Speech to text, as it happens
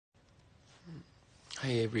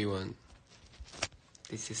Hi everyone,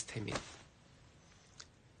 this is Taemin.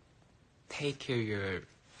 Take care of your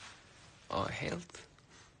health,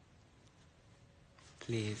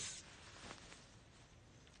 please.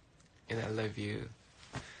 And I love you.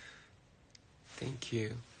 Thank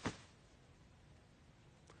you.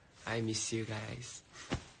 I miss you guys.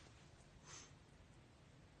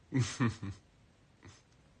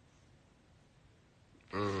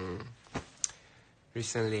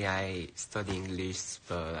 Recently I study English,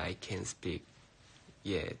 but I can't speak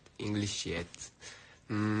English yet.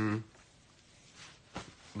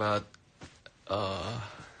 But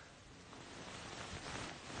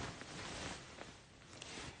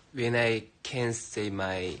when I can say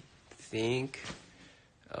my thing,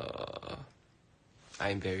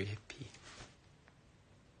 I'm very happy.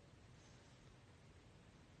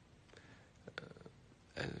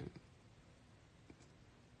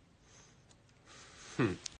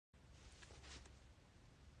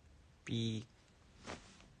 B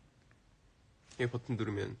이 버튼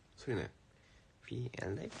누르면 소리 나요. B I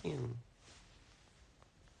love you.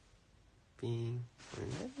 B I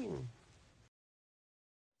love you.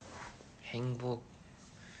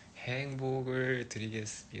 행복을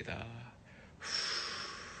드리겠습니다.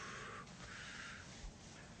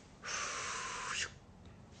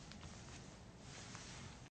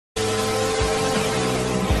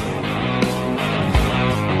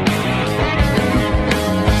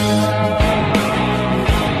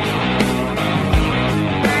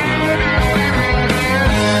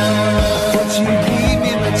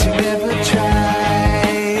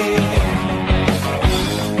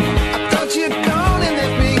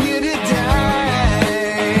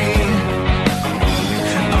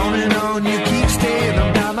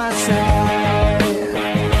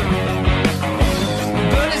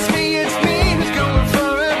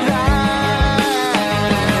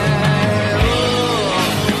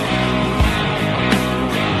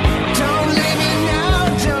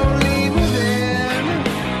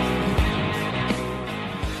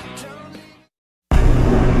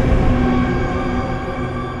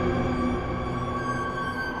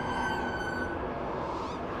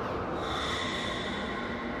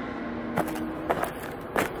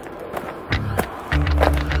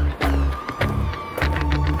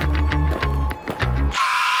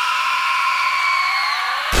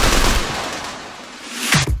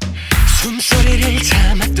 숨소리를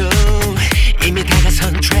참아도 이미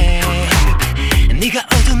다가선 트랩 네가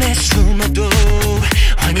어둠에 숨어도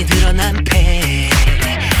환히 드러난 배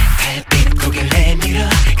달빛 고개를 내밀어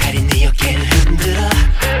가린 네 어깨를 흔들어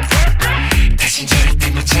다신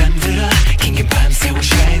절대 못 잠들어 긴긴 밤새워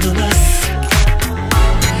shine on us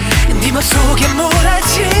네 맘속에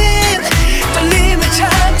몰아친 떨림을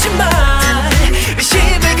참지만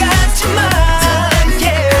의심을 갖지만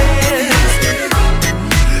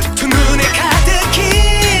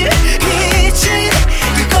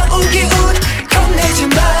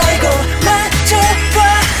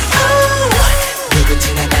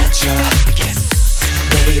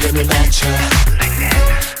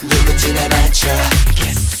누군지나 맞춰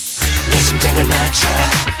내 심장을 맞춰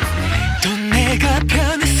또 내가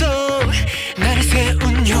변했어 나를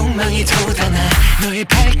세운 욕망이 돋아나 너의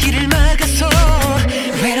발길을 막아서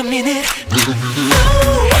Wait a minute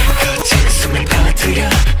거친 숨을 퍼뜨려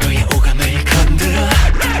너의 오감을 건드려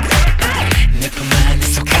내 품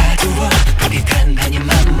안에서 가두어 우리 단단히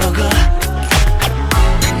맘먹어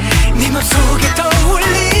네 맘속에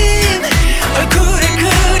떠올린 얼굴을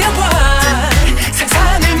그려봐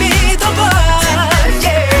상상을 믿어봐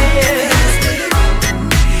yeah.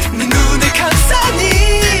 네 눈을 감싸니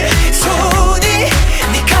손이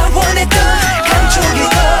네가 원했던 감촉일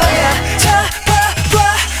거야 잡아봐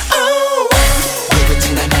oh.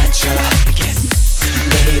 누군지 날 맞춰 yes.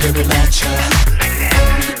 내 이름을 맞춰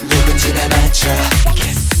누군지 날 맞춰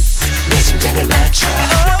yes. 내 심장을 맞춰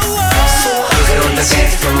Lose it on the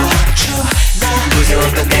dance floor Lose it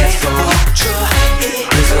on the dance floor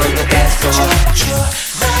Lose it on the dance floor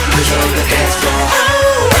Lose it on the dance floor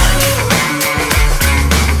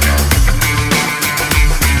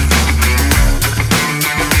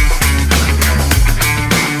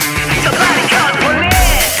Somebody call the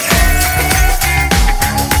police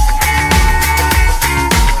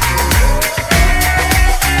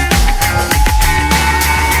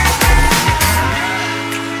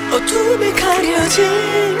어둠에 가려진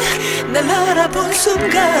날 알아본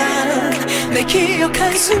순간 날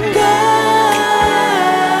기억한 순간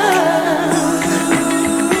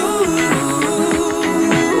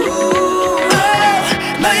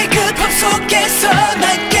너의 급함 속에서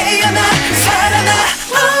날 깨어나 살아나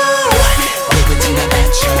누군지 날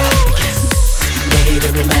맞춰 내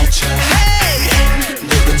이름을 맞춰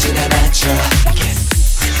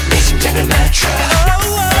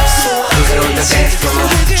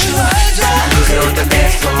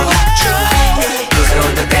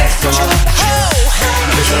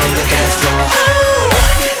the dance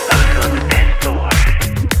floor.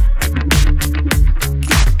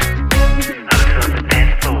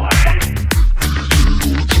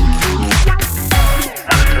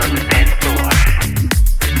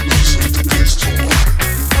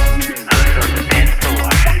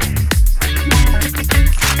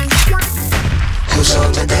 Who's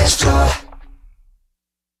on the dance floor?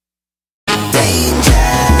 Danger.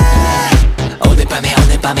 오늘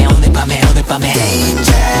밤에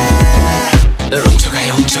Danger.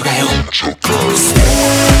 훔쳐가요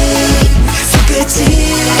Stay. 손끝이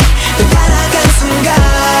따라간 순간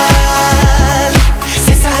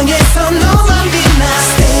세상에서 너만 빛나.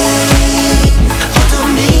 Stay.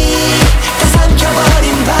 어둠이 다 삼켜버린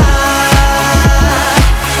밤.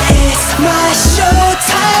 It's my show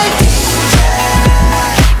time.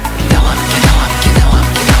 나와 함께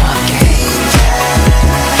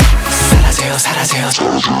사라져요.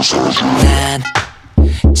 난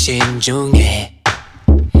신중해.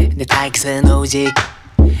 내 타깃은 오직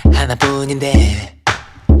하나뿐인데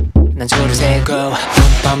난 조를 세고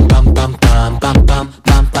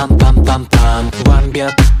빰빰빰빰빰빰빰빰빰빰빰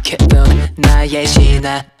완벽했던 나의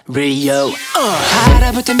시나리오.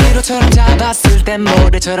 하라부터 미로처럼 잡았을 땐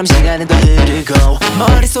모래처럼 시간은 더 흐르고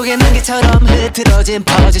머릿속에 난개처럼 흐트러진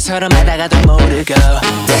퍼즐처럼 하다가도 모르고.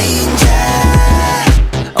 Danger.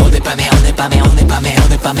 오늘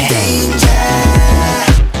밤에 Danger.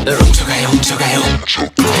 훔쳐가요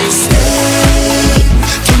Stay.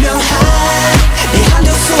 투명한 이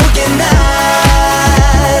함정 속에 난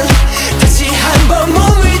다시 한번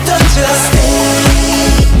몸을 던져.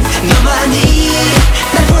 Stay. 너만이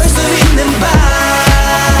날 볼 수 있는 밤.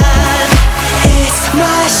 It's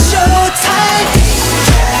my show time.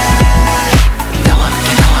 Danger. 나와 함께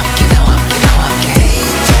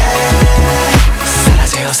Danger.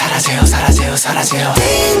 사라져요.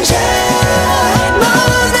 Danger.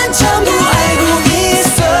 넌 전부 알고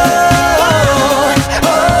있어.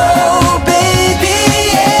 Oh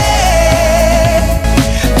baby yeah.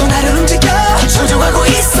 또 나를 움직여 조종하고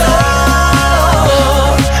있어.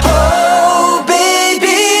 Oh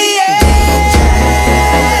baby yeah.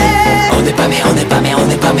 오늘 밤에 훔쳐가요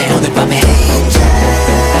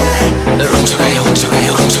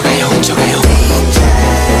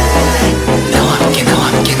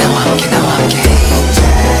나와 함께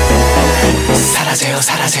사라져요.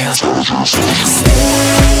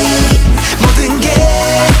 Stay. 모든 게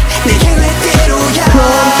내 계획대로야.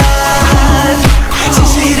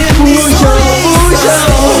 진실은 네 손에 있어.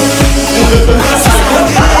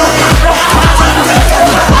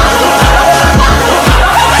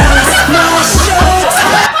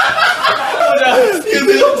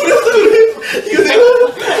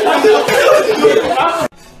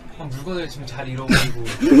 물건을 지금 잘 잃어버리고.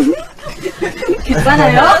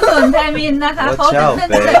 괜찮아요? Taemin นะคะเขาตื่นเต้น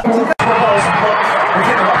จะ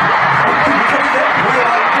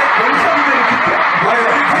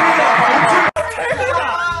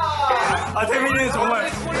태민이는 정말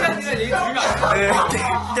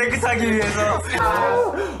깨끗하기 위해서.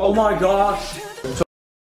 Oh my god.